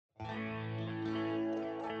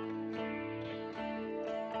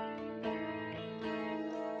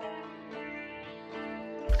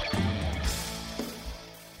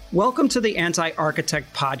Welcome to the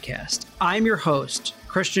Anti-Architect Podcast. I'm your host,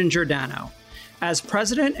 Christian Giordano. As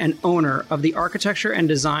president and owner of the architecture and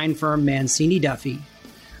design firm Mancini Duffy,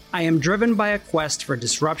 I am driven by a quest for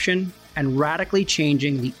disruption and radically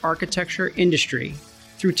changing the architecture industry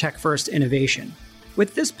through tech-first innovation.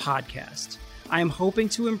 With this podcast, I am hoping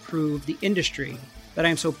to improve the industry that I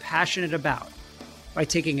am so passionate about by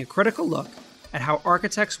taking a critical look at how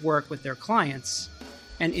architects work with their clients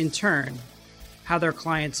and, in turn, how their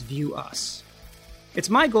clients view us. It's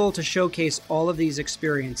my goal to showcase all of these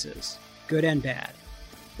experiences, good and bad.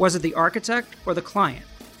 Was it the architect or the client,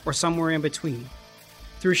 or somewhere in between?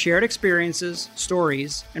 Through shared experiences,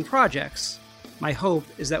 stories, and projects, my hope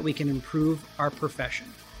is that we can improve our profession.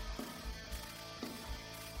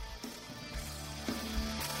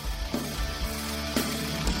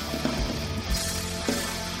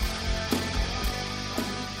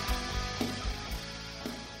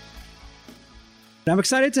 I'm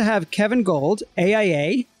excited to have Kevin Gold,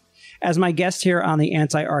 AIA, as my guest here on The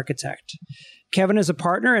Anti-Architect. Kevin is a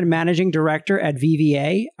partner and managing director at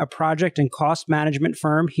VVA, a project and cost management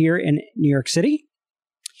firm here in New York City.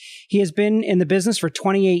 He has been in the business for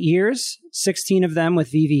 28 years, 16 of them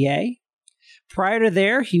with VVA. Prior to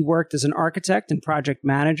there, he worked as an architect and project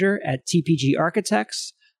manager at TPG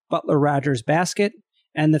Architects, Butler Rogers Basket,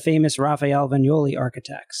 and the famous Raphael Vignoli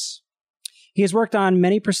Architects. He has worked on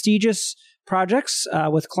many prestigious projects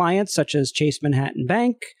with clients such as Chase Manhattan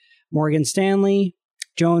Bank, Morgan Stanley,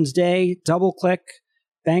 Jones Day, DoubleClick,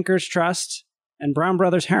 Bankers Trust, and Brown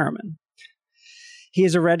Brothers Harriman. He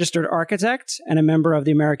is a registered architect and a member of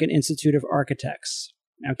the American Institute of Architects.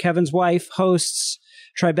 Now, Kevin's wife hosts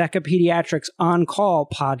Tribeca Pediatrics On Call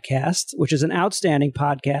podcast, which is an outstanding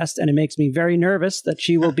podcast, and it makes me very nervous that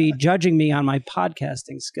she will be judging me on my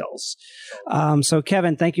podcasting skills. So,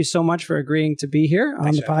 Kevin, thank you so much for agreeing to be here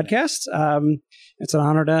on the podcast. It's an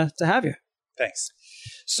honor to have you. Thanks.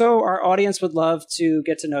 So, our audience would love to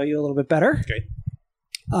get to know you a little bit better.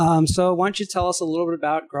 Great. So, why don't you tell us a little bit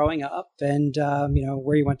about growing up and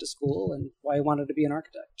where you went to school and why you wanted to be an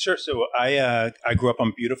architect? Sure. So, I grew up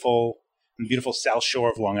on beautiful South Shore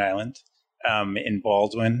of Long Island, in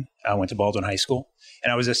Baldwin. I went to Baldwin High School,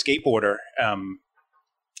 and I was a skateboarder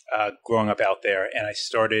growing up out there. And I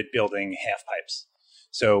started building half pipes.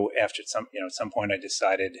 So after at some point, I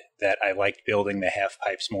decided that I liked building the half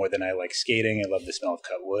pipes more than I liked skating. I love the smell of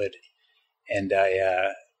cut wood, and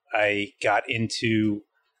I got into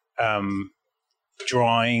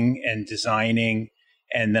drawing and designing.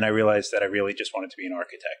 And then I realized that I really just wanted to be an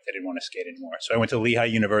architect. I didn't want to skate anymore. So I went to Lehigh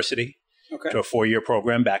University. Okay. To a 4-year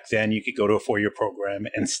program. Back then, you could go to a 4-year program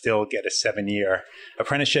and still get a 7-year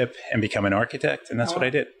apprenticeship and become an architect. And that's what I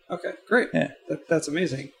did. Okay, great. Yeah. That's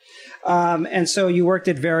amazing. And so you worked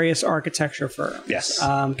at various architecture firms. Yes.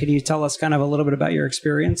 Can you tell us kind of a little bit about your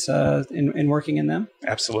experience in working in them?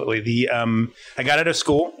 Absolutely. I got out of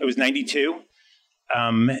school. It was 92.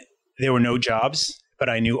 There were no jobs, but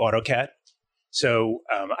I knew AutoCAD. So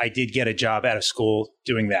I did get a job out of school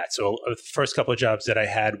doing that. So the first couple of jobs that I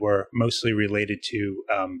had were mostly related to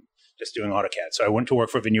just doing AutoCAD. So I went to work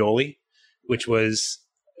for Vignoli, which was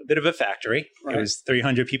a bit of a factory. Right. It was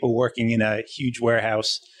 300 people working in a huge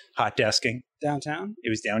warehouse, hot desking. Downtown? It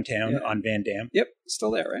was downtown on Van Dam. Yep.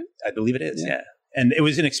 Still there, right? I believe it is, yeah. And it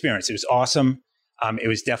was an experience. It was awesome. It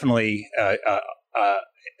was definitely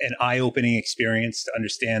an eye-opening experience to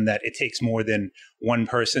understand that it takes more than one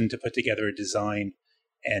person to put together a design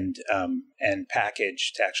and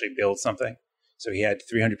package to actually build something. So he had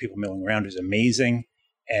 300 people milling around. It was amazing.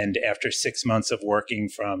 And after 6 months of working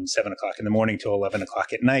from 7 o'clock in the morning till 11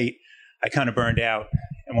 o'clock at night, I kind of burned out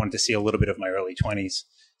and wanted to see a little bit of my early 20s.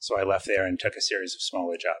 So I left there and took a series of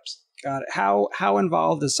smaller jobs. Got it. How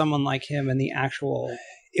involved is someone like him in the actual...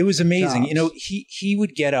 It was amazing. Jobs. You know, he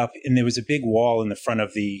would get up and there was a big wall in the front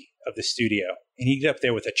of the studio, and he'd get up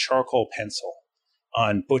there with a charcoal pencil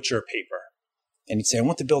on butcher paper, and he'd say, "I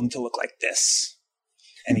want the building to look like this,"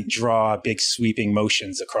 and he'd draw big sweeping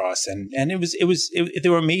motions across, and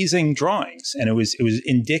there were amazing drawings, and it was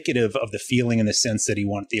indicative of the feeling and the sense that he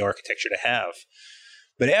wanted the architecture to have.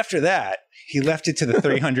 But after that, he left it to the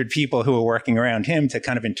 300 people who were working around him to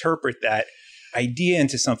kind of interpret that idea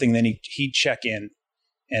into something. Then he'd check in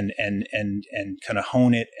and kind of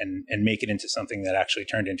hone it and make it into something that actually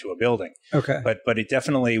turned into a building. Okay. But it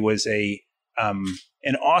definitely was an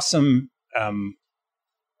awesome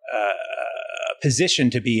position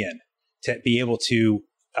to be in, to be able to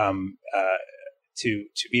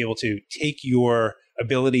be able to take your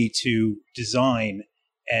ability to design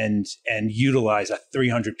and utilize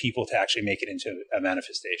 300 people to actually make it into a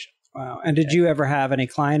manifestation. Wow. And did you ever have any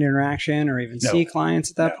client interaction or even see clients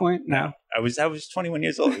at that point? No. I was 21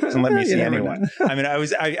 years old. It doesn't let me see anyone. I mean,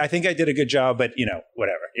 I think I did a good job, but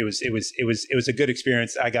whatever. It was a good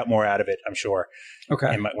experience. I got more out of it, I'm sure.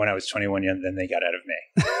 Okay. When I was 21 than they got out of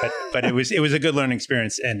me. But it was a good learning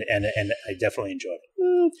experience, and I definitely enjoyed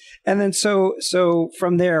it. And then so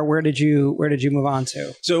from there, where did you move on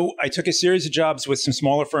to? So I took a series of jobs with some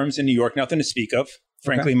smaller firms in New York, nothing to speak of.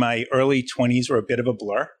 Frankly, my early 20s were a bit of a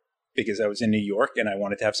blur because I was in New York and I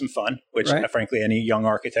wanted to have some fun, which frankly, any young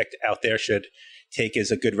architect out there should take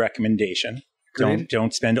as a good recommendation.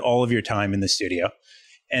 Don't spend all of your time in the studio.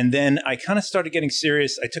 And then I kind of started getting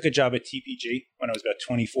serious. I took a job at TPG when I was about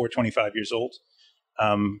 24, 25 years old.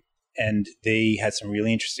 And they had some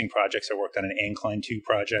really interesting projects. I worked on an Incline 2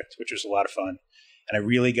 project, which was a lot of fun. And I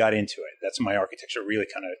really got into it. That's when my architecture really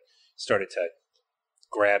kind of started to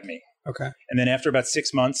grab me. Okay. And then after about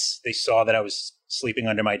 6 months, they saw that I was sleeping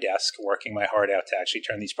under my desk, working my heart out to actually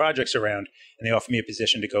turn these projects around. And they offered me a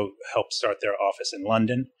position to go help start their office in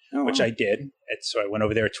London, which I did. And so I went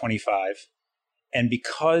over there at 25. And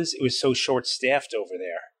because it was so short-staffed over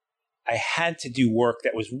there, I had to do work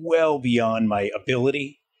that was well beyond my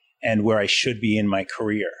ability and where I should be in my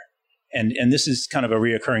career. And this is kind of a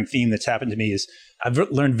reoccurring theme that's happened to me is I've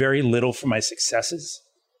learned very little from my successes,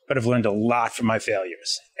 but I've learned a lot from my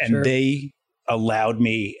failures. And they allowed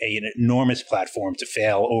me an enormous platform to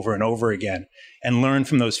fail over and over again and learn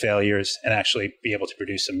from those failures and actually be able to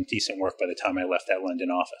produce some decent work by the time I left that London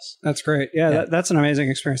office. That's great. Yeah. That's an amazing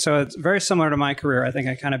experience. So it's very similar to my career. I think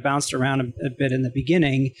I kind of bounced around a bit in the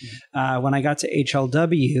beginning. When I got to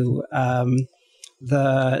HLW,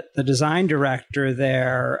 the design director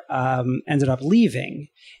there ended up leaving.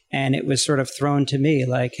 And it was sort of thrown to me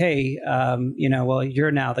like, hey, well,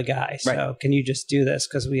 you're now the guy. So can you just do this?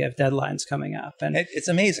 Because we have deadlines coming up. And it's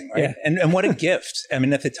amazing, right? Yeah. And what a gift. I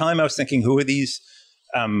mean, at the time I was thinking, who are these?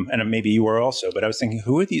 And maybe you were also, but I was thinking,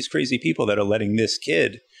 who are these crazy people that are letting this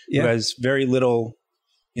kid who has very little,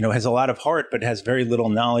 has a lot of heart, but has very little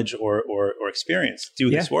knowledge or experience do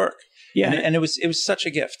this work? Yeah. And it was such a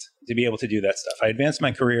gift to be able to do that stuff. I advanced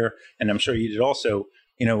my career, and I'm sure you did also,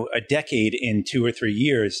 a decade in 2 or 3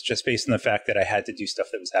 years, just based on the fact that I had to do stuff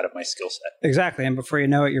that was out of my skill set. Exactly. And before you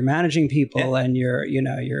know it, you're managing people and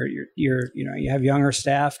you have younger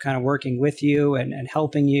staff kind of working with you and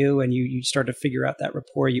helping you. And you start to figure out that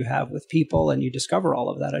rapport you have with people, and you discover all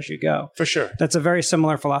of that as you go. For sure. That's a very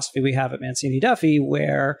similar philosophy we have at Mancini Duffy,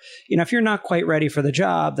 where, if you're not quite ready for the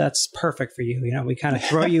job, that's perfect for you. We kind of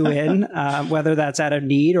throw you in, whether that's out of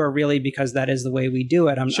need or really because that is the way we do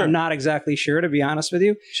it. I'm not exactly sure, to be honest with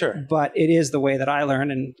you. Sure. But it is the way that I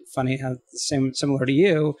learned, and funny how similar to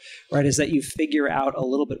you, right, is that you figure out a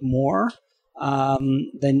little bit more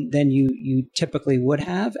than you typically would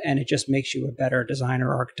have, and it just makes you a better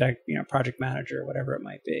designer, architect, project manager, whatever it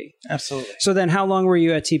might be. Absolutely. So then how long were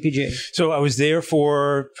you at TPG? So I was there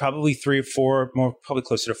for probably 3 or 4, probably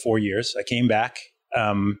closer to 4 years. I came back.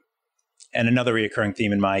 And another recurring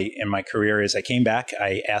theme in my career is I came back,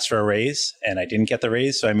 I asked for a raise, and I didn't get the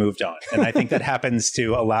raise, so I moved on. And I think that happens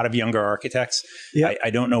to a lot of younger architects. Yep. I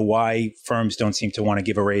don't know why firms don't seem to want to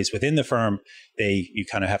give a raise within the firm. You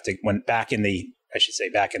kind of have to, back in the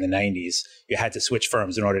 90s, you had to switch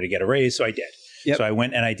firms in order to get a raise, so I did. Yep. So I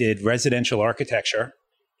went and I did residential architecture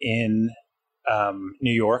in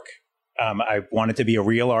New York. I wanted to be a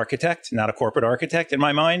real architect, not a corporate architect in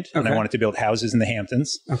my mind. Okay. And I wanted to build houses in the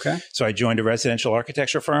Hamptons. Okay. So I joined a residential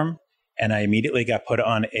architecture firm, and I immediately got put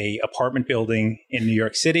on a apartment building in New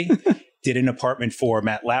York City, did an apartment for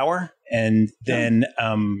Matt Lauer, and then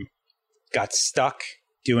got stuck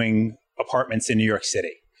doing apartments in New York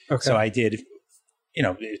City. Okay. So I did,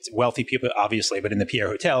 it's wealthy people, obviously, but in the Pierre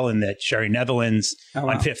Hotel in the Sherry Netherlands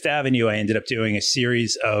on Fifth Avenue, I ended up doing a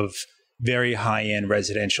series of very high-end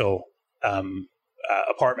residential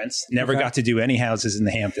apartments. Never got to do any houses in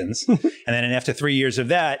the Hamptons. And then after 3 years of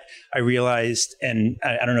that, I realized, and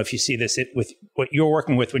I don't know if you see this with what you're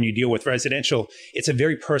working with when you deal with residential, it's a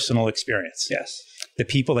very personal experience. Yes. The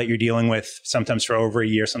people that you're dealing with, sometimes for over a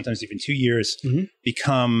year, sometimes even 2 years,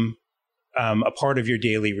 become a part of your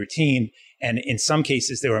daily routine. And in some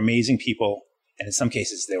cases, they were amazing people, and in some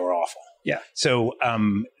cases, they were awful. Yeah. So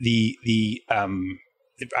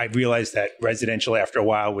I realized that residential after a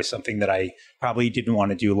while was something that I probably didn't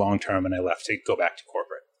want to do long term, and I left to go back to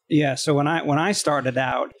corporate. Yeah. So when I started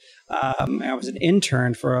out, I was an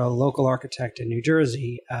intern for a local architect in New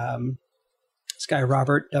Jersey. This guy,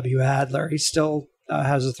 Robert W. Adler, he still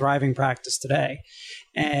has a thriving practice today.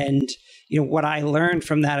 And, what I learned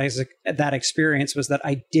from that experience was that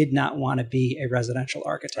I did not want to be a residential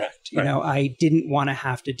architect. Right. I didn't want to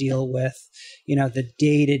have to deal with, the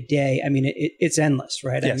day to day. I mean, it's endless,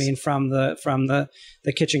 right? Yes. I mean, from the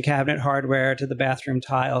kitchen cabinet hardware to the bathroom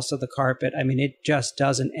tiles to the carpet. I mean, it just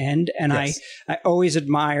doesn't end. And Yes. I always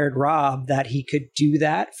admired Rob that he could do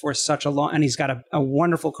that for such a long, and he's got a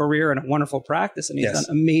wonderful career and a wonderful practice, and he's Yes.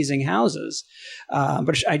 done amazing houses.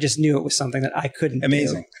 But I just knew it was something that I couldn't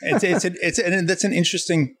Amazing. do. And that's an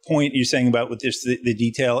interesting point you're saying about with just the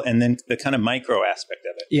detail and then the kind of micro aspect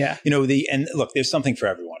of it. Yeah. And look, there's something for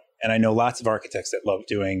everyone. And I know lots of architects that love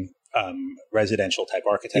doing residential type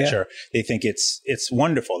architecture. Yeah. They think it's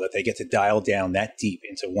wonderful that they get to dial down that deep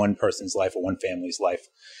into one person's life or one family's life.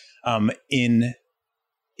 In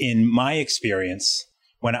my experience,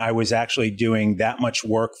 when I was actually doing that much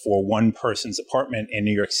work for one person's apartment in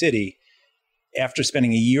New York City, after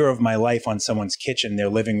spending a year of my life on someone's kitchen, their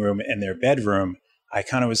living room, and their bedroom, I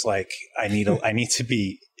kind of was like, I need to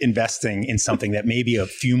be investing in something that maybe a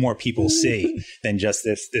few more people see than just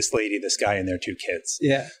this lady, this guy, and their two kids.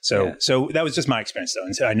 Yeah. So that was just my experience, though.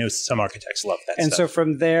 And so I know some architects love that. And stuff. So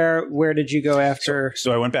from there, where did you go after?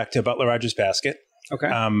 So I went back to Butler Rogers Basket. Okay.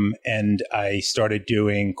 And I started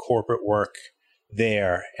doing corporate work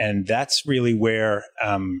there, and that's really where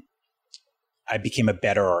I became a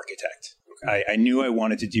better architect. I knew I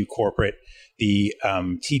wanted to do corporate. The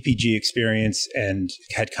TPG experience and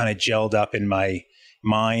had kind of gelled up in my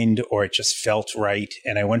mind, or it just felt right.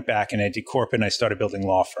 And I went back and I did corporate, and I started building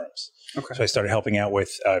law firms. Okay. So I started helping out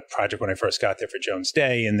with a project when I first got there for Jones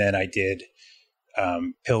Day, and then I did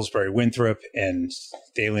Pillsbury Winthrop and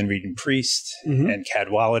Dalen Reed and Priest and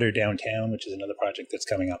Cadwallader downtown, which is another project that's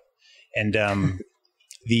coming up. And I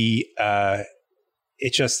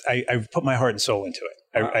put my heart and soul into it.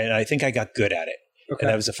 Wow. I think I got good at it. Okay. And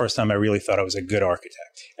that was the first time I really thought I was a good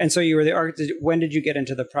architect. And so you were the architect. When did you get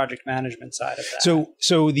into the project management side of that?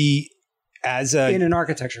 In an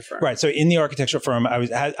architecture firm, right? So in the architecture firm, I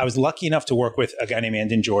was lucky enough to work with a guy named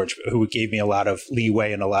Andon George, who gave me a lot of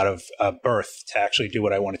leeway and a lot of berth to actually do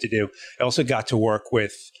what I wanted to do. I also got to work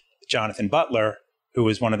with Jonathan Butler, who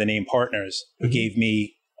was one of the named partners, who gave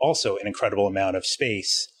me also an incredible amount of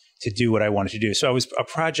space to do what I wanted to do. So I was a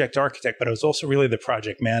project architect, but I was also really the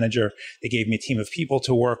project manager. They gave me a team of people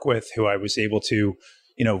to work with who I was able to,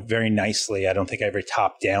 very nicely. I don't think I ever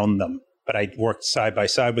topped down them, but I worked side by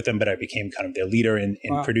side with them, but I became kind of their leader in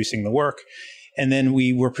Wow. producing the work. And then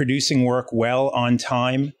we were producing work well on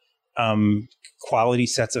time, quality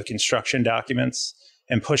sets of construction documents,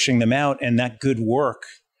 and pushing them out. And that good work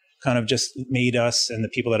kind of just made us, and the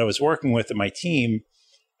people that I was working with and my team,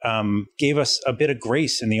 gave us a bit of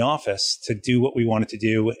grace in the office to do what we wanted to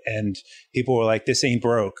do. And people were like, this ain't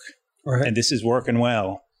broke. Right. And this is working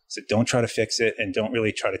well. So don't try to fix it, and don't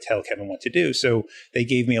really try to tell Kevin what to do. So they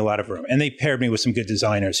gave me a lot of room, and they paired me with some good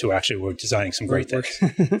designers who actually were designing some great things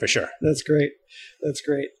for sure. That's great. That's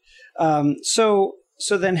great. So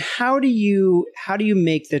then how do you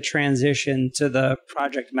make the transition to the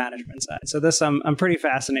project management side? So this I'm pretty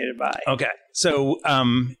fascinated by. Okay. So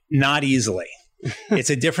not easily. It's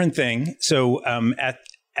a different thing. So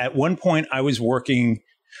at one point I was working,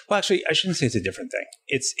 well, actually I shouldn't say it's a different thing.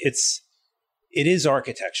 It is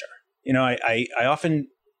architecture. I often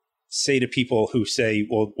say to people who say,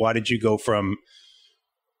 well, why did you go from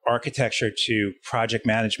architecture to project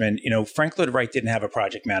management? Frank Lloyd Wright didn't have a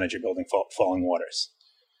project manager building Falling Waters.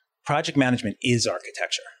 Project management is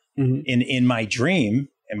architecture. Mm-hmm. In my dream,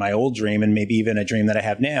 in my old dream, and maybe even a dream that I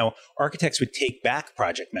have now, architects would take back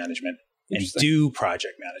project management and do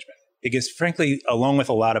project management. Because frankly, along with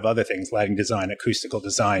a lot of other things, lighting design, acoustical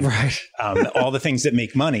design, right. All the things that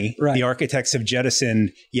make money, right. The architects have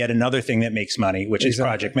jettisoned yet another thing that makes money, which is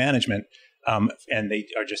project management. And they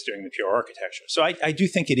are just doing the pure architecture. So I do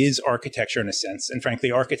think it is architecture in a sense. And frankly,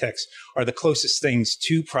 architects are the closest things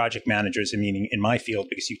to project managers, meaning in my field,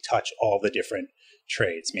 because you touch all the different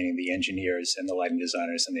trades, meaning the engineers and the lighting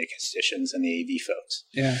designers and the acousticians and the AV folks.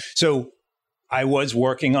 Yeah. So I was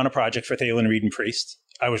working on a project for Thalen Reed and Priest.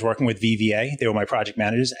 I was working with VVA. They were my project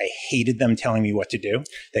managers. I hated them telling me what to do.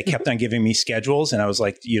 They kept on giving me schedules, and I was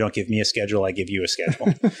like, you don't give me a schedule, I give you a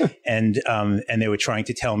schedule. And they were trying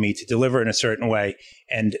to tell me to deliver in a certain way,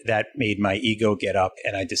 and that made my ego get up,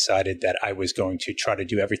 and I decided that I was going to try to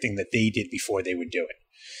do everything that they did before they would do it.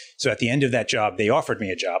 So at the end of that job, they offered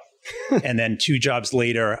me a job. And then 2 jobs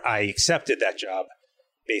later, I accepted that job,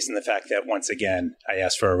 based on the fact that, once again, I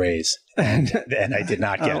asked for a raise and I did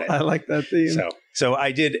not get it. I like that theme. So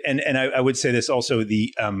I did. And I would say this also,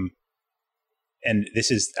 and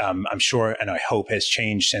this is, I'm sure, and I hope has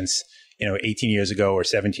changed since, 18 years ago or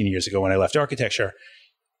 17 years ago when I left architecture.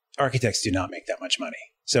 architects do not make that much money.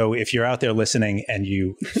 So if you're out there listening and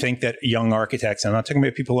you think that young architects, I'm not talking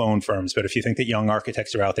about people who own firms, but if you think that young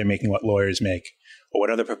architects are out there making what lawyers make or what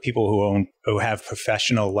other people who have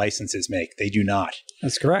professional licenses make, they do not.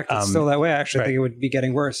 That's correct. It's still that way. I actually think it would be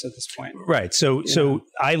getting worse at this point. Right. So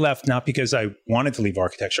I left not because I wanted to leave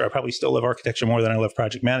architecture. I probably still love architecture more than I love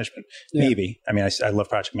project management. Yeah. Maybe. I mean, I love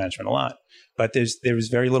project management a lot, but there was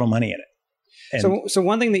very little money in it. So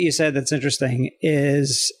one thing that you said that's interesting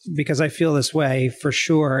is, because I feel this way for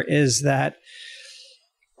sure, is that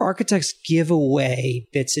architects give away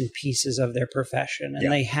bits and pieces of their profession, and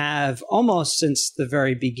they have almost since the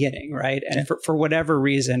very beginning, right? And for whatever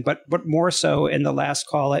reason, but more so in the last,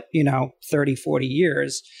 call it, 30, 40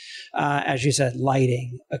 years, as you said,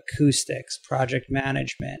 lighting, acoustics, project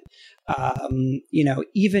management,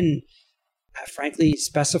 even frankly,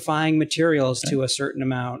 specifying materials to a certain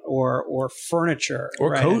amount, or furniture,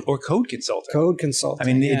 or right? code consulting. Code consulting.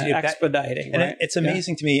 I mean, expediting. And right? it's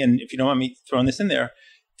amazing to me. And if you don't want me throwing this in there,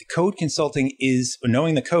 the code consulting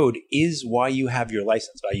knowing the code is why you have your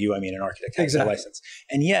license. By you, I mean an architect has a license.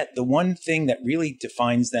 And yet, the one thing that really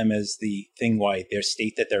defines them as the thing why their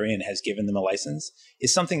state that they're in has given them a license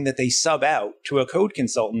is something that they sub out to a code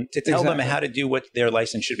consultant to tell them how to do what their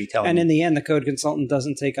license should be telling them. And in the end, the code consultant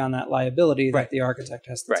doesn't take on that liability that the architect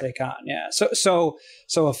has to take on. Yeah. So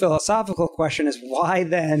a philosophical question is, why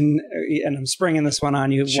then, and I'm springing this one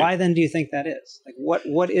on you, why then do you think that is? Like,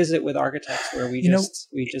 what is it with architects where we just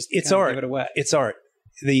it's art. Give it away? It's art.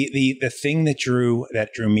 The thing that drew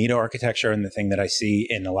me to architecture, and the thing that I see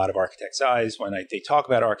in a lot of architects' eyes when they talk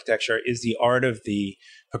about architecture, is the art of the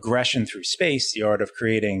progression through space, the art of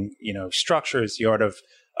creating, structures, the art of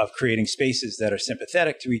creating spaces that are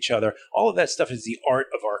sympathetic to each other. All of that stuff is the art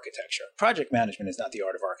of architecture. Project management is not the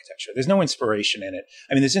art of architecture. There's no inspiration in it.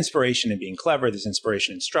 I mean, there's inspiration in being clever. There's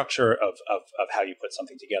inspiration in structure of how you put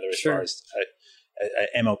something together as far as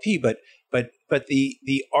MOP, but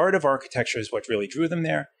the art of architecture is what really drew them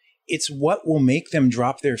there. It's what will make them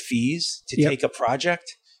drop their fees to take a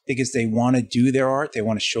project, because they want to do their art. They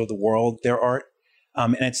want to show the world their art.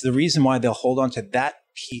 And it's the reason why they'll hold on to that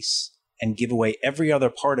piece and give away every other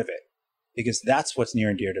part of it, because that's what's near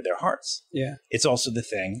and dear to their hearts. Yeah. It's also the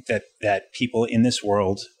thing that people in this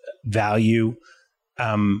world value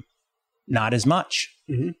not as much.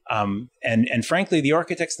 Mm-hmm. And frankly, the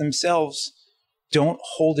architects themselves don't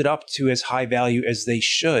hold it up to as high value as they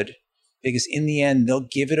should, because in the end, they'll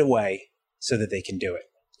give it away so that they can do it.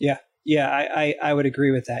 Yeah. Yeah, I would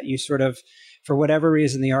agree with that. You sort of, for whatever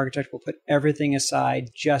reason, the architect will put everything aside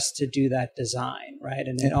just to do that design, right?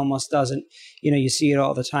 And it almost doesn't, you see it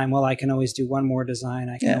all the time. Well, I can always do one more design.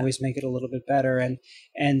 I can always make it a little bit better. And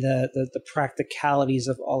the practicalities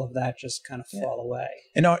of all of that just kind of fall away.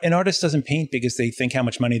 And an artist doesn't paint because they think how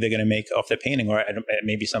much money they're going to make off the painting, or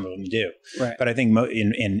maybe some of them do. Right. But I think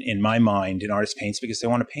in my mind, an artist paints because they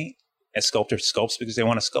want to paint. A sculptor sculpts because they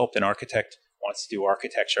want to sculpt. An architect wants to do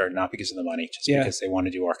architecture not because of the money, just because they want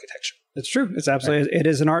to do architecture. It's true. It's absolutely, it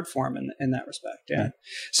is an art form in that respect. Yeah.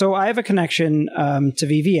 So I have a connection to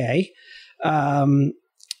VVA.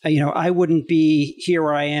 I wouldn't be here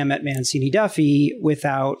where I am at Mancini Duffy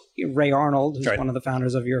without Ray Arnold, who's one of the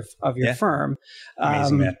founders of your firm.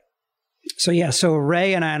 Amazing man. So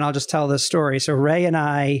Ray and I, and I'll just tell this story. So Ray and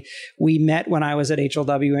I, we met when I was at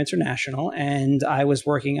HLW International, and I was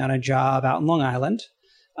working on a job out in Long Island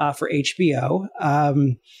for HBO.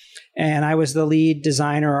 And I was the lead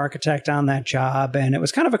designer architect on that job. And it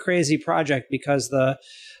was kind of a crazy project because the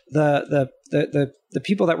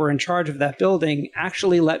people that were in charge of that building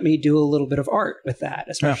actually let me do a little bit of art with that,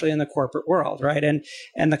 especially in the corporate world, right?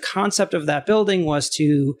 And the concept of that building was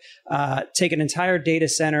to take an entire data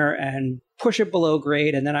center and push it below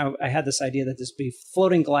grade. And then I had this idea that this would be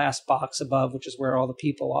floating glass box above, which is where all the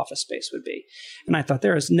people office space would be. And I thought,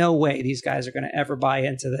 there is no way these guys are going to ever buy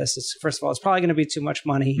into this. First of all, it's probably going to be too much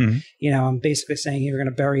money. Mm-hmm. I'm basically saying you're going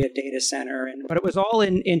to bury a data center. But it was all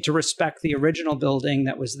in to respect the original building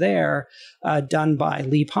that was there, done by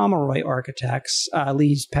Lee Pomeroy Architects.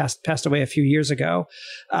 Lee's passed away a few years ago.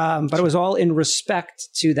 But it was all in respect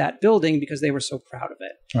to that building because they were so proud of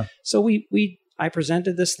it. Sure. So I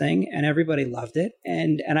presented this thing and everybody loved it.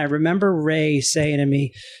 And I remember Ray saying to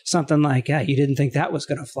me something like, you didn't think that was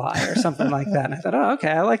going to fly, or something like that. And I thought, oh, okay,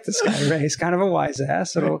 I like this guy. Ray. He's kind of a wise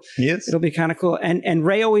ass. It'll be kind of cool. And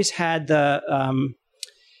Ray always had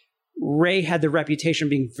Ray had the reputation of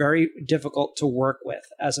being very difficult to work with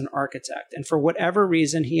as an architect. And for whatever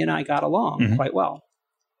reason, he and I got along quite well.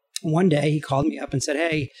 One day he called me up and said,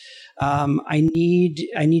 hey, I need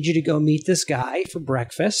you to go meet this guy for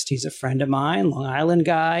breakfast. He's a friend of mine, Long Island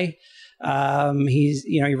guy.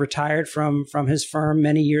 He retired from his firm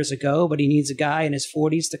many years ago, but he needs a guy in his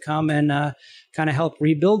 40s to come and kind of help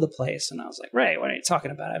rebuild the place. And I was like, Ray, what are you talking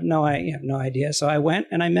about? I have no idea. So I went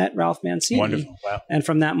and I met Ralph Mancini. Wonderful. Wow. And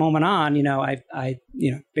from that moment on, I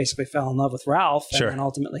basically fell in love with Ralph and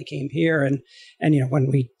ultimately came here. And when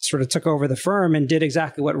we sort of took over the firm and did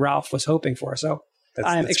exactly what Ralph was hoping for. So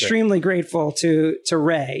I'm extremely grateful to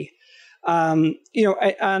Ray.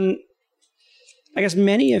 I guess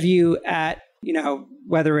many of you at,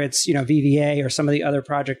 whether it's, VVA or some of the other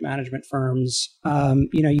project management firms,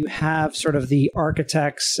 you have sort of the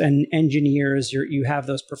architects and engineers, you have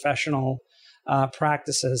those professional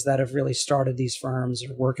practices that have really started these firms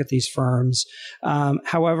or work at these firms.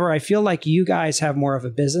 However, I feel like you guys have more of a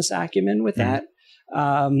business acumen with that.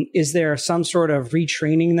 Is there some sort of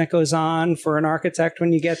retraining that goes on for an architect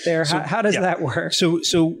when you get there? How does that work? So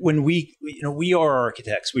when we are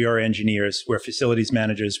architects, we are engineers, we're facilities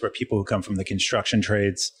managers, we're people who come from the construction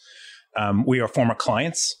trades. We are former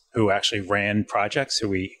clients who actually ran projects, who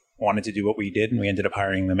we wanted to do what we did, and we ended up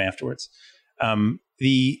hiring them afterwards.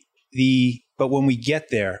 But when we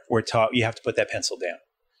get there, we're taught you have to put that pencil down.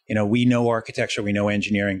 We know architecture, we know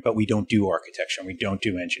engineering, but we don't do architecture and we don't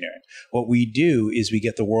do engineering. What we do is we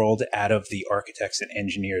get the world out of the architects and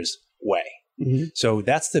engineers' way. Mm-hmm. So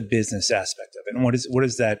that's the business aspect of it. And what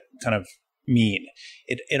does that kind of mean?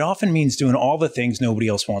 It often means doing all the things nobody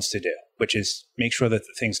else wants to do, which is make sure that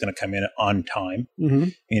the thing's going to come in on time,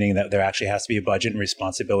 meaning that there actually has to be a budget and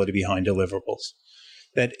responsibility behind deliverables.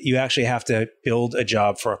 That you actually have to build a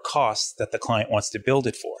job for a cost that the client wants to build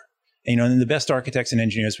it for. And the best architects and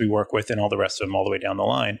engineers we work with and all the rest of them all the way down the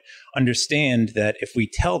line understand that if we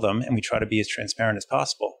tell them, and we try to be as transparent as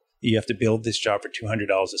possible, you have to build this job for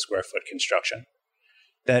 $200 a square foot construction,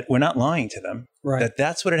 that we're not lying to them,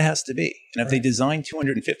 that's what it has to be. And if they design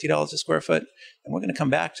 $250 a square foot, then we're going to come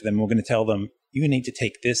back to them. We're going to tell them, you need to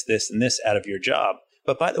take this, this, and this out of your job.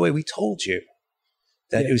 But by the way, we told you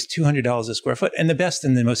that it was $200 a square foot. And the best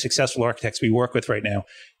and the most successful architects we work with right now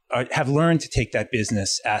have learned to take that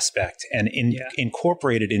business aspect and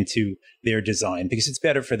incorporate it into their design because it's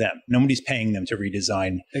better for them. Nobody's paying them to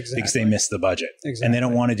redesign because they missed the budget and they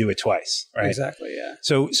don't want to do it twice, right? Exactly, yeah.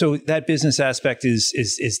 So that business aspect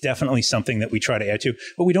is definitely something that we try to add to,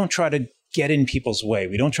 but we don't try to get in people's way.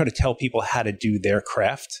 We don't try to tell people how to do their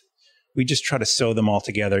craft. We just try to sew them all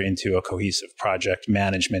together into a cohesive project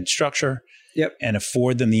management structure. And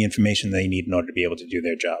afford them the information they need in order to be able to do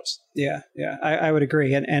their jobs. Yeah, I would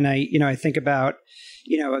agree. And I think about,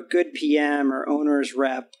 a good PM or owner's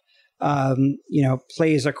rep,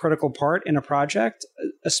 plays a critical part in a project,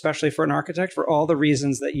 especially for an architect, for all the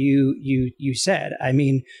reasons that you said. I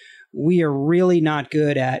mean, we are really not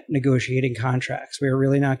good at negotiating contracts. We are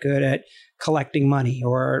really not good at collecting money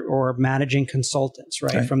or managing consultants,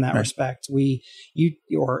 right? From that respect,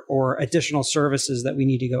 or additional services that we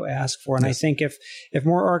need to go ask for. And I think if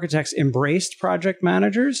more architects embraced project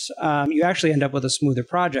managers, you actually end up with a smoother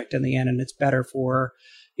project in the end, and it's better for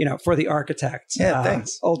the architect.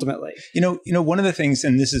 Thanks. Ultimately, one of the things,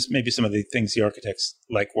 and this is maybe some of the things the architects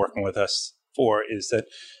like working with us for, is that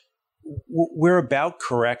we're about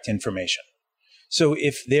correct information. So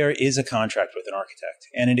if there is a contract with an architect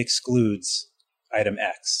and it excludes item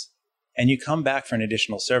X, and you come back for an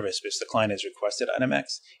additional service because the client has requested item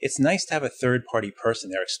X, it's nice to have a third-party person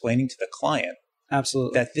there explaining to the client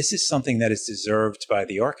that this is something that is deserved by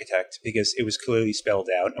the architect because it was clearly spelled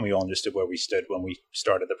out and we all understood where we stood when we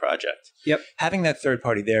started the project. Having that third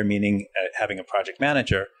party there, meaning having a project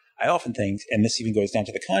manager, I often think, and this even goes down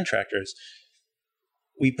to the contractors,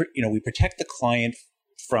 we protect the client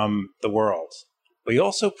from the world. But you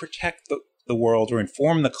also protect the world or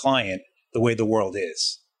inform the client the way the world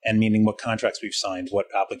is, and meaning what contracts we've signed, what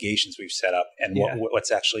obligations we've set up, and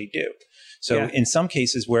what's actually due. So in some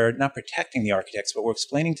cases, we're not protecting the architects, but we're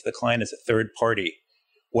explaining to the client as a third party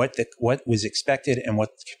what was expected and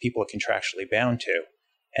what people are contractually bound to.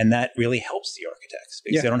 And that really helps the architects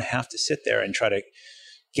because they don't have to sit there and try to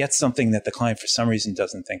get something that the client for some reason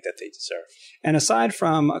doesn't think that they deserve. And aside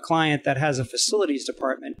from a client that has a facilities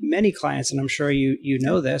department, many clients, and I'm sure you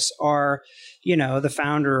know this, are, the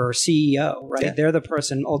founder or CEO, right? They're the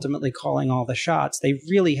person ultimately calling all the shots. They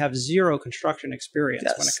really have zero construction experience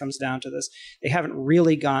when it comes down to this. They haven't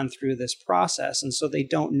really gone through this process. And so they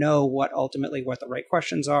don't know what the right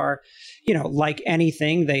questions are. Like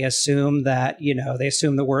anything, they assume that, they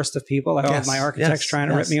assume the worst of people. Like, my architect's trying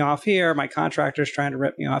to rip me off here. My contractor's trying to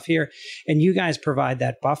rip me off here. And you guys provide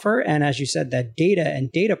that buffer. And as you said, that data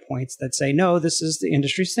and data points that say, no, this is the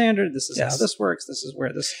industry standard. This is how this works. This is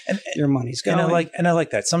where your money's going. And I like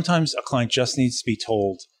that. Sometimes a client just needs to be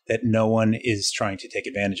told that no one is trying to take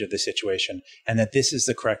advantage of the situation, and that this is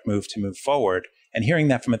the correct move to move forward. And hearing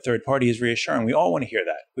that from a third party is reassuring. We all want to hear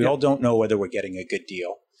that. We all don't know whether we're getting a good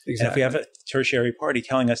deal. Exactly. And if we have a tertiary party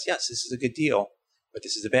telling us, yes, this is a good deal, but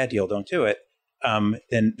this is a bad deal, don't do it,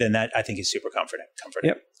 then that I think is super comforting.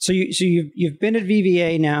 Yep. So you've been at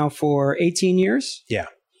VVA now for 18 years? Yeah.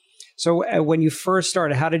 So when you first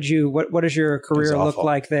started, what does your career look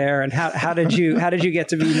like there, and how did you get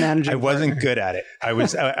to be managing? I wasn't good at it.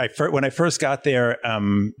 When I first got there,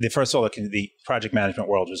 the project management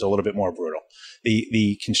world was a little bit more brutal.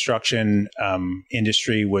 The construction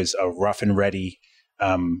industry was a rough and ready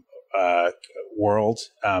world.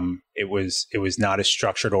 It was not as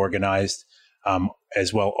structured, organized,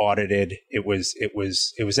 as well audited. It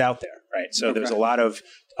was out there, right? So there was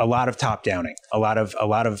a lot of top downing, a lot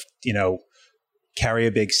of carry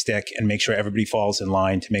a big stick and make sure everybody falls in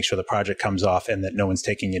line to make sure the project comes off and that no one's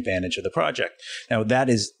taking advantage of the project. Now that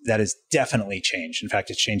is definitely changed. In fact,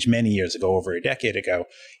 it's changed many years ago, over a decade ago,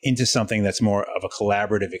 into something that's more of a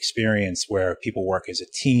collaborative experience where people work as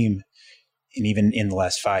a team. And even in the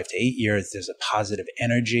last 5 to 8 years, there's a positive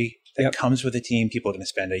energy that comes with a team. People are going to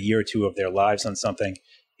spend a year or two of their lives on something.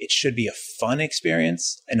 It should be a fun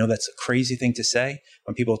experience. I know that's a crazy thing to say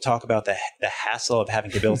when people talk about the hassle of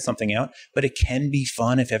having to build something out, but it can be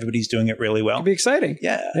fun if everybody's doing it really well. It can be exciting.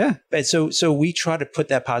 Yeah. But so we try to put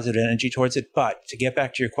that positive energy towards it. But to get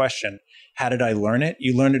back to your question, how did I learn it?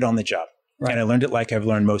 You learned it on the job. Right. And I learned it like I've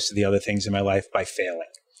learned most of the other things in my life, by failing.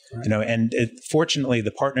 Right. And fortunately,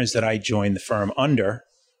 the partners that I joined the firm under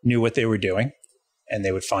knew what they were doing, and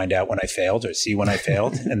they would find out when I failed or see when I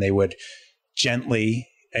failed, and they would gently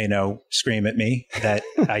scream at me that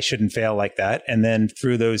I shouldn't fail like that. And then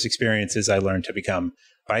through those experiences, I learned to become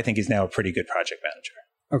what I think is now a pretty good project manager.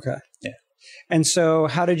 Okay. Yeah. And so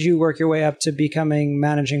how did you work your way up to becoming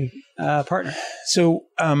managing partner? So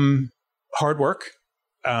hard work,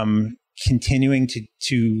 continuing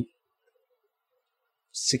to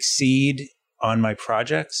succeed on my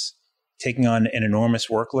projects, taking on an enormous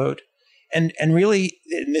workload. And really,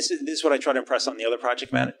 and this is what I try to impress on the other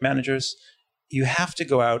project managers, you have to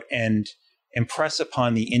go out and impress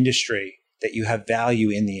upon the industry that you have value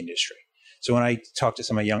in the industry. So when I talk to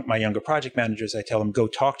some of my younger project managers, I tell them, go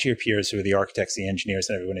talk to your peers who are the architects, the engineers,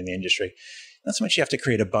 and everyone in the industry. Not so much you have to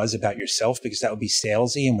create a buzz about yourself, because that would be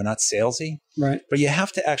salesy, and we're not salesy. Right. But you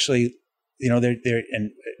have to actually,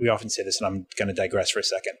 and we often say this, and I'm going to digress for a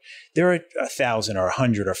second. There are 1,000 or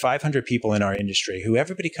 100 or 500 people in our industry who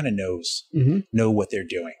everybody kind of know what they're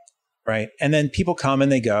doing. Right. And then people come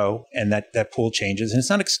and they go, and that pool changes, and it's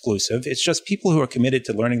not exclusive. It's just people who are committed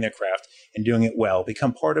to learning their craft and doing it well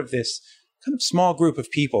become part of this kind of small group of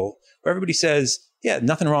people where everybody says, yeah,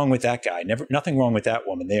 nothing wrong with that guy. Nothing wrong with that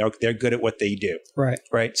woman. They're good at what they do. Right.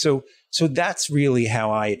 Right. So that's really how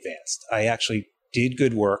I advanced. I actually did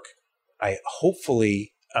good work. I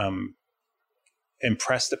hopefully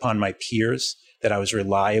impressed upon my peers that I was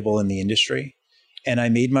reliable in the industry. And I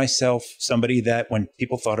made myself somebody that when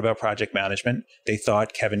people thought about project management, they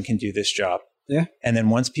thought, Kevin can do this job. Yeah. And then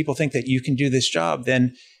once people think that you can do this job,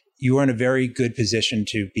 then you are in a very good position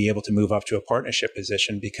to be able to move up to a partnership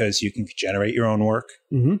position, because you can generate your own work.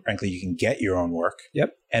 Mm-hmm. Frankly, you can get your own work.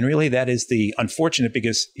 Yep. And really that is the unfortunate,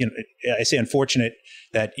 because I say unfortunate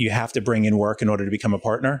that you have to bring in work in order to become a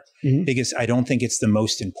partner, because I don't think it's the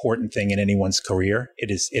most important thing in anyone's career.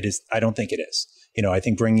 It is. I don't think it is. I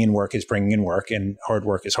think bringing in work is bringing in work, and hard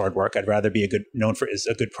work is hard work. I'd rather be known as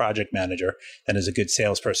a good project manager than as a good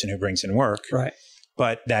salesperson who brings in work. Right.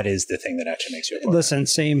 But that is the thing that actually makes you a partner. Listen,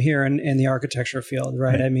 same here in the architecture field,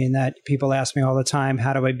 right? I mean, that people ask me all the time,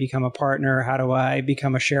 how do I become a partner? How do I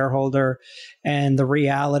become a shareholder? And the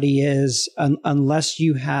reality is, unless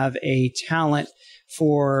you have a talent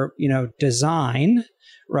for, design,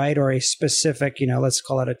 right, or a specific, let's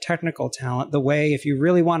call it a technical talent, if you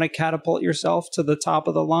really want to catapult yourself to the top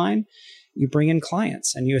of the line, you bring in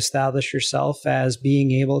clients and you establish yourself as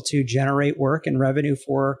being able to generate work and revenue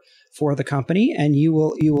for the company, and you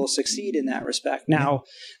will succeed in that respect. Now,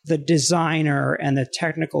 the designer and the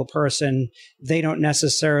technical person, they're not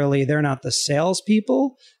the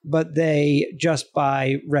salespeople, but they, just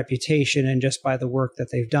by reputation and just by the work that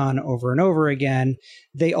they've done over and over again,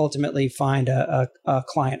 they ultimately find a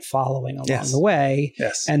client following along the way.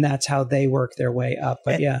 Yes. And that's how they work their way up.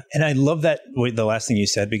 But and I love that, the last thing you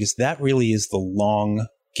said, because that really is the long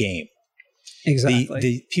game. Exactly.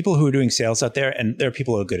 The people who are doing sales out there, and there are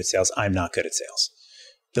people who are good at sales. I'm not good at sales.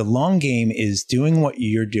 The long game is doing what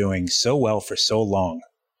you're doing so well for so long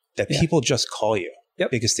that people just call you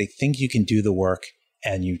because they think you can do the work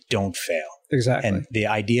and you don't fail. Exactly. And the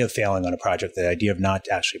idea of failing on a project, the idea of not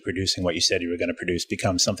actually producing what you said you were going to produce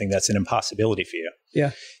becomes something that's an impossibility for you.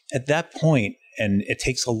 Yeah. At that point, and it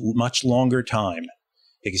takes a much longer time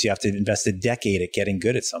because you have to invest a decade at getting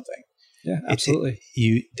good at something. Yeah, absolutely.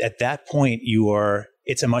 At that point,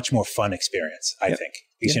 it's a much more fun experience, I think,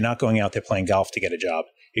 because you're not going out there playing golf to get a job.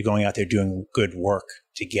 You're going out there doing good work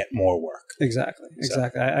to get more work. Exactly.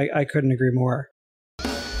 I couldn't agree more.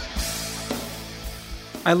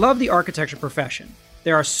 I love the architecture profession.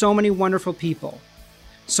 There are so many wonderful people,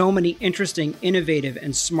 so many interesting, innovative,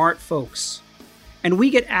 and smart folks. And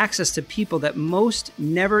we get access to people that most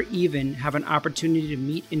never even have an opportunity to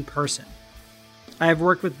meet in person. I have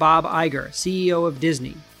worked with Bob Iger, CEO of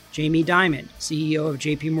Disney, Jamie Dimon, CEO of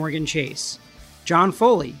JP Morgan Chase, John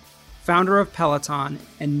Foley, founder of Peloton,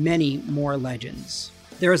 and many more legends.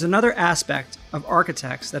 There is another aspect of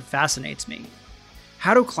architects that fascinates me.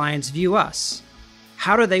 How do clients view us?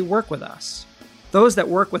 How do they work with us? Those that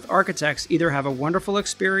work with architects either have a wonderful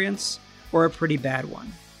experience or a pretty bad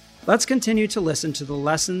one. Let's continue to listen to the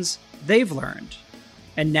lessons they've learned.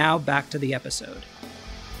 And now back to the episode.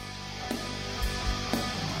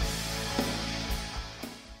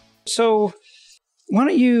 So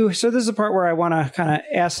this is the part where I want to kind of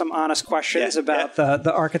ask some honest questions about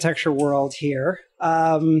the architecture world here.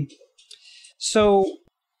 So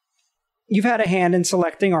you've had a hand in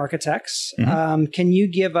selecting architects. Mm-hmm. Can you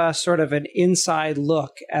give us sort of an inside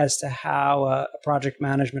look as to how a project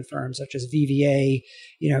management firm such as VVA,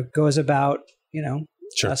 goes about,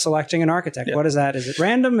 selecting an architect? Yeah. What is that? Is it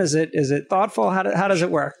random? Is it thoughtful? How does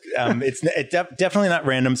it work? It's definitely not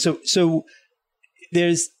random. So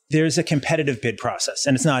there's a competitive bid process,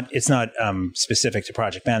 and it's not specific to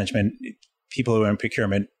project management. People who are in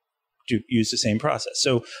procurement do use the same process.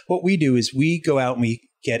 So what we do is we go out and we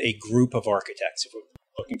get a group of architects, if we're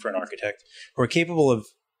looking for an architect, who are capable of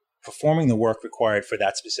performing the work required for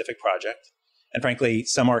that specific project. And frankly,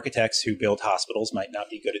 some architects who build hospitals might not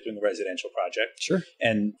be good at doing a residential project. Sure.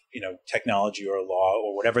 And, technology or law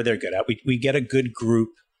or whatever they're good at. We get a good group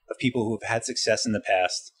of people who have had success in the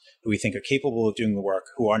past, who we think are capable of doing the work,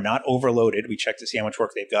 who are not overloaded. We check to see how much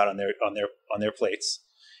work they've got on their plates.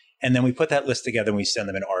 And then we put that list together and we send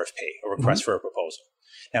them an RFP, a request for a proposal.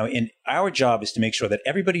 Now, our job is to make sure that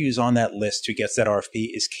everybody who's on that list who gets that RFP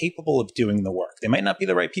is capable of doing the work. They might not be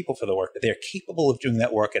the right people for the work, but they're capable of doing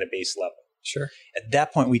that work at a base level. Sure. At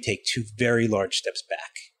that point, we take two very large steps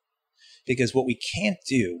back. Because what we can't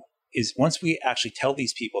do is once we actually tell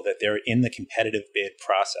these people that they're in the competitive bid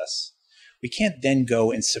process, we can't then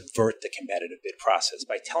go and subvert the competitive bid process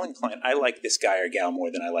by telling the client, I like this guy or gal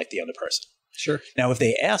more than I like the other person. Sure. Now, if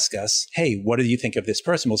they ask us, hey, what do you think of this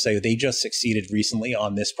person? We'll say they just succeeded recently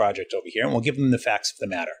on this project over here, and we'll give them the facts of the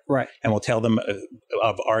matter. Right. And we'll tell them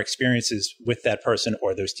of our experiences with that person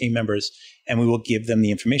or those team members, and we will give them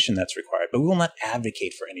the information that's required. But we will not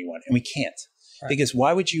advocate for anyone, and we can't. Right. Because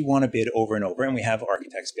why would you want to bid over and over? And we have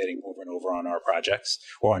architects bidding over and over on our projects,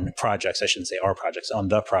 or on projects, I shouldn't say our projects, on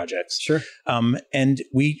the projects. Sure. And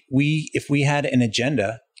we if we had an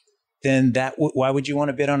agenda, then why would you want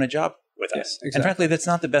to bid on a job with us? Exactly. And frankly, that's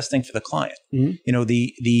not the best thing for the client. Mm-hmm.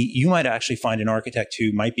 You might actually find an architect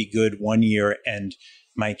who might be good 1 year and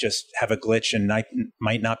might just have a glitch and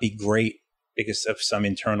might not be great because of some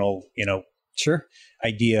internal, sure,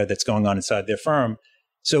 idea that's going on inside their firm.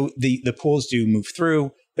 So the pools do move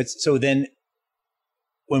through, but so then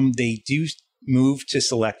when they do move to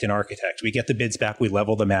select an architect, we get the bids back, we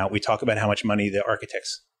level them out, we talk about how much money the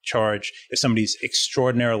architects charge. If somebody's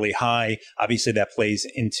extraordinarily high, obviously that plays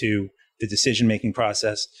into the decision-making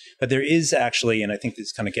process. But there is actually, and I think this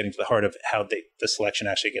is kind of getting to the heart of how the selection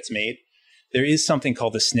actually gets made, there is something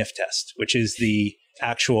called the sniff test, which is the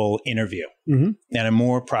actual interview. Mm-hmm. And in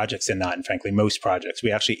more projects than not, and frankly, most projects,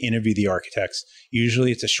 we actually interview the architects.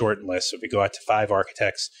 Usually it's a shortened list. So if we go out to 5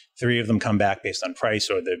 architects, 3 of them come back based on price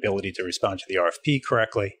or the ability to respond to the RFP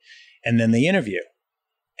correctly. And then they interview.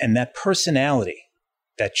 And that personality,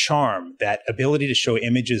 that charm, that ability to show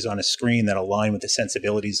images on a screen that align with the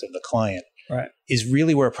sensibilities of the client, right, is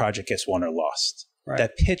really where a project gets won or lost. Right.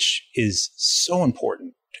 That pitch is so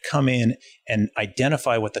important to come in and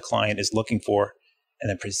identify what the client is looking for and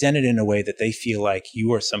then present it in a way that they feel like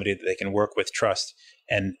you are somebody that they can work with, trust,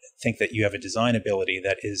 and think that you have a design ability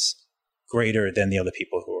that is greater than the other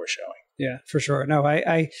people who are showing. Yeah, for sure. No,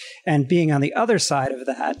 and being on the other side of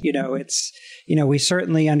that, it's, we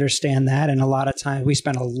certainly understand that. And a lot of time, we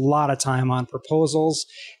spend a lot of time on proposals,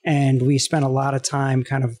 and we spend a lot of time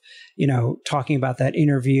kind of, talking about that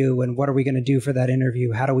interview and what are we going to do for that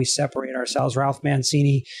interview? How do we separate ourselves? Ralph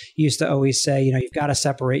Mancini used to always say, you've got to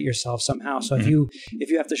separate yourself somehow. So if you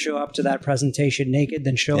have to show up to that presentation naked,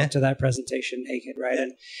 then show up to that presentation naked, right?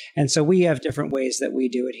 And so we have different ways that we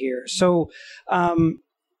do it here. So,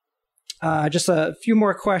 just a few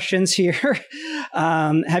more questions here.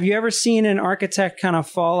 Have you ever seen an architect kind of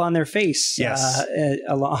fall on their face? Yes.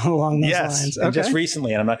 Along those lines? Okay. Just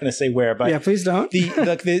recently, and I'm not going to say where, but please don't.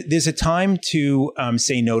 There's a time to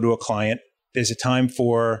say no to a client. There's a time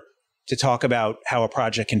to talk about how a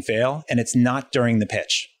project can fail, and it's not during the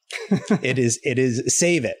pitch. It is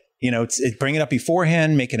save it. Bring it up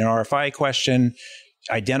beforehand, make it an RFI question,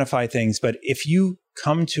 identify things. But if you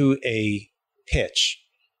come to a pitch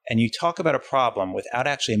and you talk about a problem without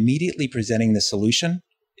actually immediately presenting the solution,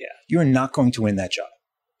 you're not going to win that job,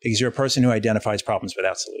 because you're a person who identifies problems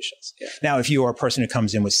without solutions. Yeah. Now, if you are a person who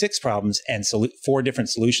comes in with 6 problems and 4 different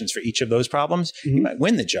solutions for each of those problems, you might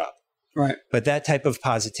win the job. Right. But that type of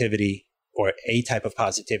positivity, or a type of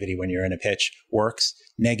positivity when you're in a pitch, works.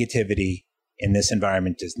 Negativity in this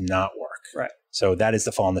environment does not work. Right. So that is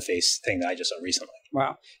the fall in the face thing that I just saw recently.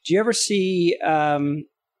 Wow. Do you ever see...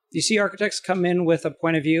 do you see architects come in with a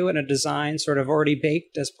point of view and a design sort of already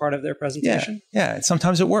baked as part of their presentation? Yeah.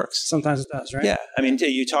 Sometimes it works. Sometimes it does, right? Yeah. I mean,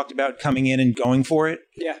 you talked about coming in and going for it.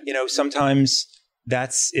 Yeah. Sometimes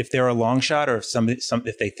that's, if they're a long shot, or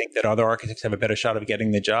if they think that other architects have a better shot of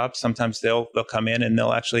getting the job, sometimes they'll come in and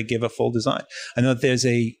they'll actually give a full design. I know that there's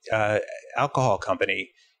a alcohol company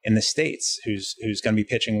in the States who's going to be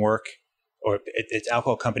pitching work, or it's an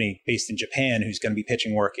alcohol company based in Japan who's going to be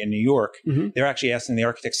pitching work in New York. Mm-hmm. They're actually asking the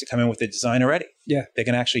architects to come in with the design already. Yeah. They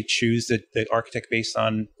can actually choose the architect based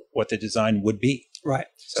on what the design would be. Right.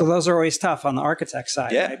 So those are always tough on the architect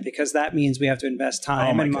side, right? Because that means we have to invest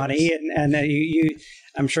time and money. And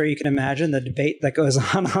I'm sure you can imagine the debate that goes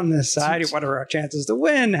on this side. What are our chances to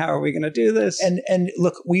win? How are we going to do this? And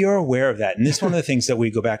look, we are aware of that. And this is one of the things that we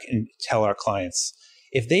go back and tell our clients.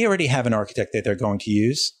 If they already have an architect that they're going to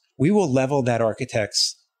use, we will level that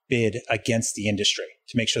architect's bid against the industry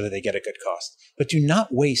to make sure that they get a good cost. But do not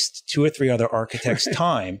waste 2 or 3 other architects'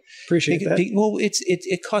 time. Appreciate that. Well,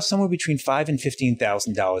 it costs somewhere between $5,000 and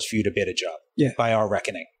 $15,000 for you to bid a job. By our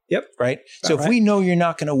reckoning. Yep. Right. So if we know you're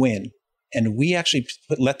not going to win, and we actually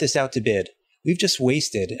let this out to bid, we've just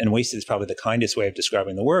wasted, and wasted is probably the kindest way of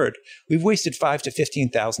describing the word. We've wasted $5,000 to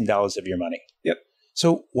 $15,000 of your money. Yep.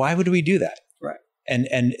 So why would we do that? Right.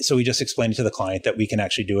 And so we just explained to the client that we can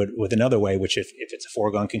actually do it with another way, which if it's a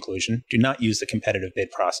foregone conclusion, do not use the competitive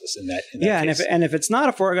bid process in that case. And if it's not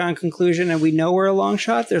a foregone conclusion and we know we're a long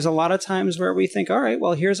shot, there's a lot of times where we think, all right,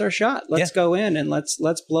 well, here's our shot. Let's go in and let's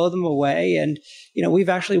blow them away. And, we've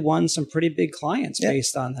actually won some pretty big clients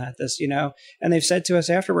based on that. And they've said to us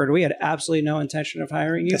afterward, we had absolutely no intention of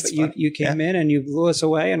hiring you, but you came in and you blew us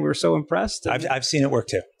away and we were so impressed. I've seen it work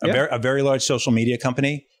too. A very large social media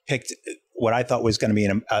company picked what I thought was going to be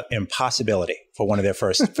an impossibility for one of their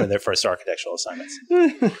first architectural assignments.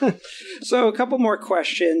 So a couple more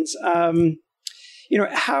questions. How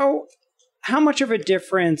much of a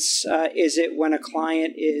difference is it when a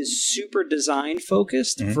client is super design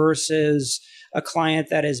focused versus a client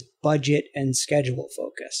that is budget and schedule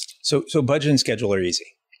focused? So budget and schedule are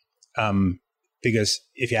easy, because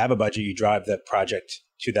if you have a budget, you drive the project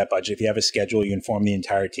to that budget. If you have a schedule, you inform the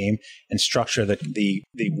entire team and structure the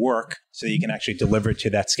work so that you can actually deliver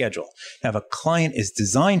to that schedule. Now, if a client is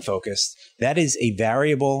design focused, that is a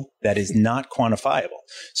variable that is not quantifiable.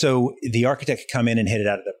 So the architect could come in and had it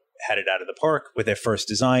out of the park with their first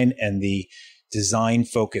design, and the design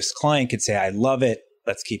focused client could say, I love it,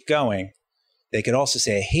 let's keep going. They could also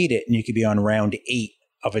say, I hate it, and you could be on round 8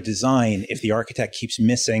 of a design if the architect keeps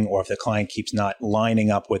missing, or if the client keeps not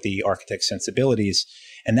lining up with the architect's sensibilities.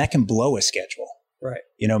 And that can blow a schedule. Right.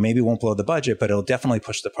 Maybe it won't blow the budget, but it'll definitely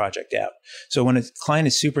push the project out. So when a client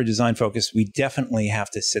is super design focused, we definitely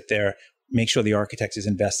have to sit there, make sure the architect is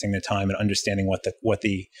investing the time and understanding what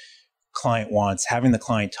the client wants, having the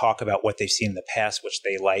client talk about what they've seen in the past, which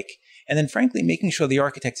they like, and then frankly, making sure the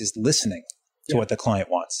architect is listening to what the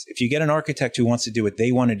client wants. If you get an architect who wants to do what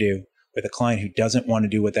they want to do with a client who doesn't want to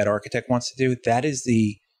do what that architect wants to do, that is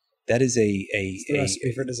a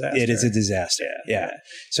recipe for disaster. It is a disaster. Yeah.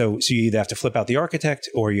 So you either have to flip out the architect,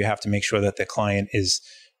 or you have to make sure that the client is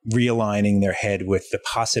realigning their head with the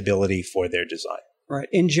possibility for their design. Right.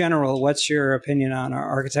 In general, what's your opinion on, are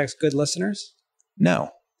architects good listeners?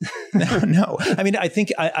 No. No. I mean, I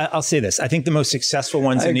think I'll say this. I think the most successful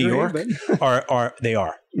ones in New York are.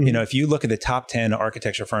 Mm-hmm. You know, if you look at the top 10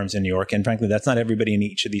 architecture firms in New York, and frankly, that's not everybody in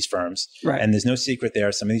each of these firms. Right. And there's no secret there.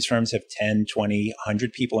 Some of these firms have 10, 20,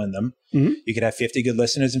 100 people in them. Mm-hmm. You could have 50 good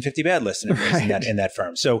listeners and 50 bad listeners in that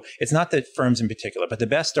firm. So it's not the firms in particular, but the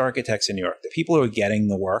best architects in New York, the people who are getting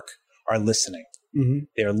the work are listening. Mm-hmm.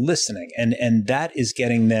 They're listening. And that is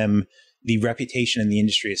getting them the reputation in the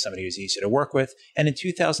industry as somebody who's easy to work with. And in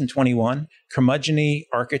 2021, curmudgeon-y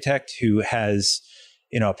architect who has,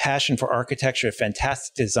 you know, a passion for architecture, a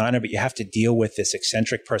fantastic designer, but you have to deal with this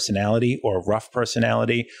eccentric personality or rough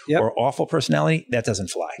personality or awful personality, that doesn't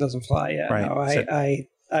fly. Doesn't fly, yeah. Right. No,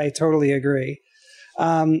 I totally agree.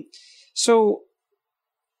 So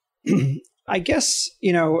I guess,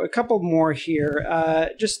 you know, a couple more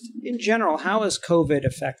here. Just in general, how has COVID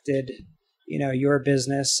affected, you know, your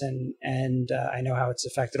business? And I know how it's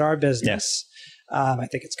affected our business. Yes. I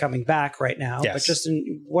think it's coming back right now. Yes. But just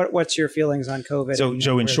what's your feelings on COVID?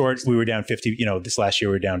 So in short, we were down 50, you know, this last year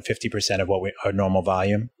we were down 50% of what our normal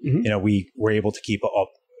volume. Mm-hmm. You know, we were able to keep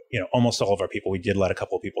almost all of our people. We did let a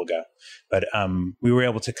couple of people go, but we were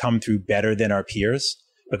able to come through better than our peers.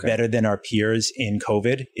 But better than our peers in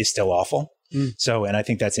COVID is still awful. Mm. So, and I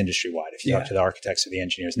think that's industry wide. If you talk to the architects or the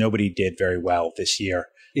engineers, nobody did very well this year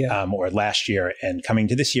or last year. And coming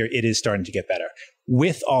to this year, it is starting to get better.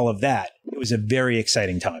 With all of that, it was a very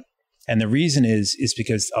exciting time. And the reason is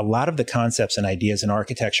because a lot of the concepts and ideas in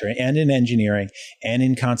architecture and in engineering and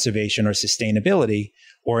in conservation or sustainability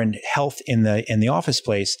or in health in the office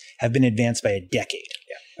place have been advanced by a decade.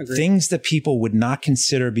 Yeah, agreed. Things that people would not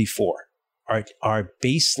consider before are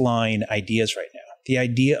baseline ideas right now. The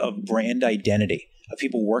idea of brand identity, of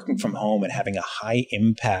people working from home and having a high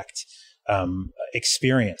impact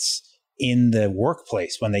experience in the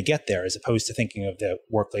workplace when they get there, as opposed to thinking of the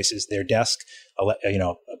workplace as their desk,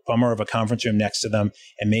 a bummer of a conference room next to them,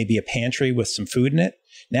 and maybe a pantry with some food in it.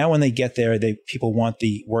 Now, when they get there, people want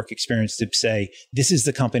the work experience to say, this is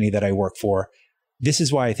the company that I work for. This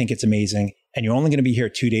is why I think it's amazing. And you're only going to be here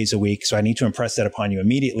 2 days a week. So I need to impress that upon you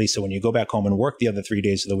immediately. So when you go back home and work the other 3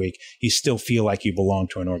 days of the week, you still feel like you belong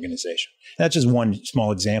to an organization. That's just one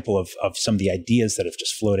small example of some of the ideas that are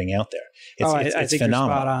just floating out there. I think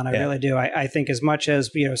phenomenal. You're spot on. I really do. I think as much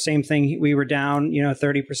as, same thing, we were down,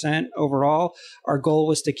 30% overall. Our goal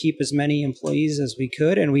was to keep as many employees as we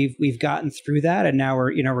could. And we've gotten through that. And now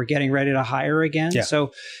we're getting ready to hire again. Yeah.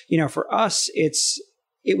 So, for us,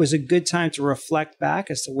 it was a good time to reflect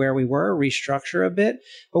back as to where we were, restructure a bit,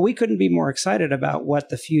 but we couldn't be more excited about what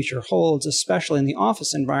the future holds, especially in the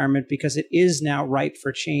office environment, because it is now ripe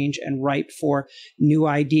for change and ripe for new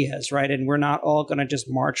ideas, right? And we're not all going to just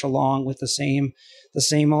march along with the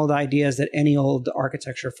same old ideas that any old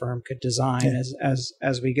architecture firm could design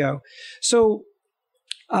as we go. So,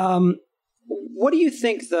 what do you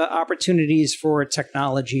think the opportunities for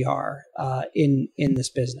technology are in this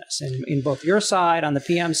business, in both your side, on the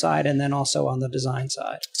PM side, and then also on the design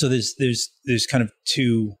side? So there's kind of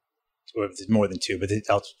two, or there's more than two, but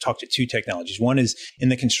I'll talk to two technologies. One is in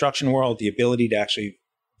the construction world, the ability to actually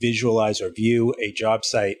visualize or view a job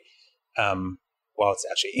site while it's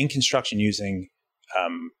actually in construction using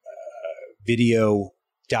video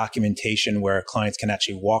documentation where clients can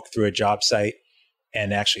actually walk through a job site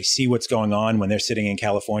and actually see what's going on when they're sitting in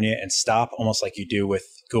California and stop, almost like you do with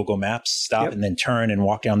Google Maps, stop and then turn and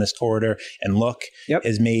walk down this corridor and look,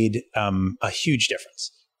 has made a huge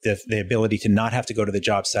difference. The ability to not have to go to the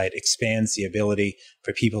job site expands the ability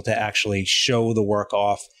for people to actually show the work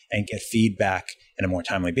off and get feedback in a more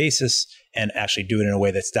timely basis and actually do it in a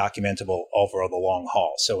way that's documentable over the long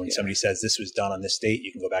haul. So when somebody says this was done on this date,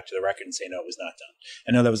 you can go back to the record and say, no, it was not done.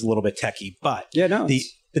 I know that was a little bit techie, but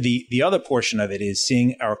the other portion of it is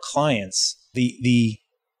seeing our clients, the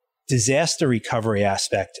disaster recovery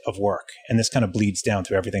aspect of work, and this kind of bleeds down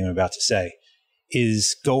through everything I'm about to say,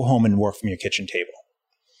 is go home and work from your kitchen table.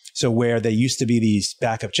 So where there used to be these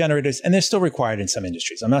backup generators, and they're still required in some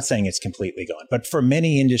industries. I'm not saying it's completely gone, but for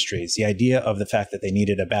many industries, the idea of the fact that they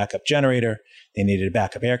needed a backup generator, they needed a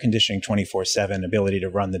backup air conditioning 24/7 ability to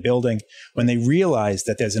run the building, when they realized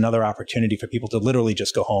that there's another opportunity for people to literally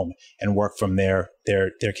just go home and work from their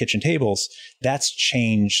kitchen tables, that's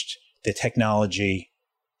changed the technology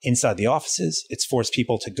inside the offices. It's forced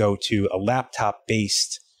people to go to a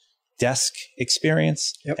laptop-based desk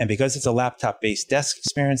experience. And because it's a laptop-based desk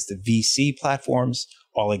experience, the VC platforms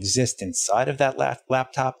all exist inside of that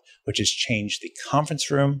laptop, which has changed the conference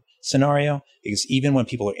room scenario. Because even when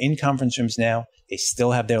people are in conference rooms now, they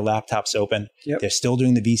still have their laptops open. They're still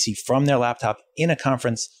doing the VC from their laptop in a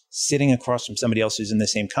conference, sitting across from somebody else who's in the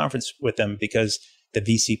same conference with them, because the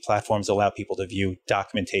VC platforms allow people to view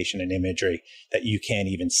documentation and imagery that you can't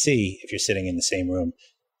even see if you're sitting in the same room,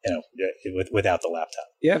 without the laptop.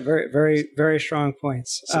 Yeah, very, very, very strong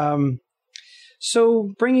points.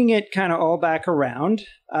 So bringing it kind of all back around,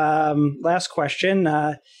 last question.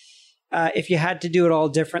 If you had to do it all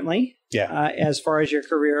differently, as far as your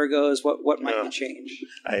career goes, what might you change?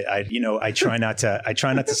 I try not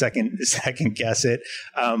to second guess it.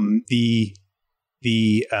 I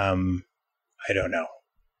don't know.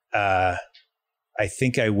 I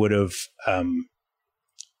think I would have.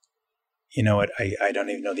 You know what? I don't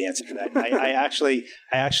even know the answer to that. I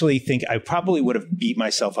actually think I probably would have beat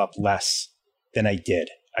myself up less than I did.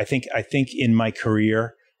 I think in my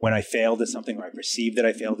career, when I failed at something, or I perceived that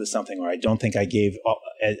I failed at something, or I don't think I gave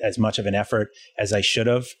as much of an effort as I should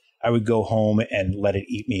have, I would go home and let it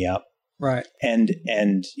eat me up. Right. And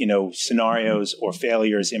scenarios or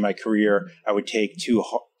failures in my career, I would take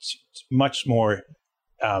much more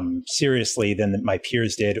seriously than my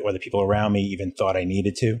peers did, or the people around me even thought I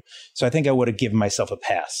needed to. So I think I would have given myself a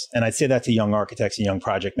pass. And I'd say that to young architects and young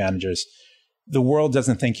project managers. The world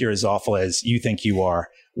doesn't think you're as awful as you think you are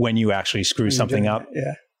when you actually screw something up.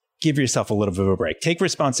 Yeah. Give yourself a little bit of a break. Take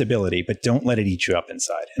responsibility, but don't let it eat you up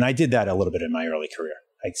inside. And I did that a little bit in my early career.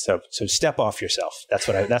 So step off yourself. That's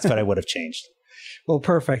what I would have changed. Well,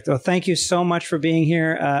 perfect. Well, thank you so much for being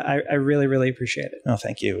here. I really, really appreciate it. No,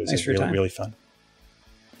 thank you. It was really, really fun.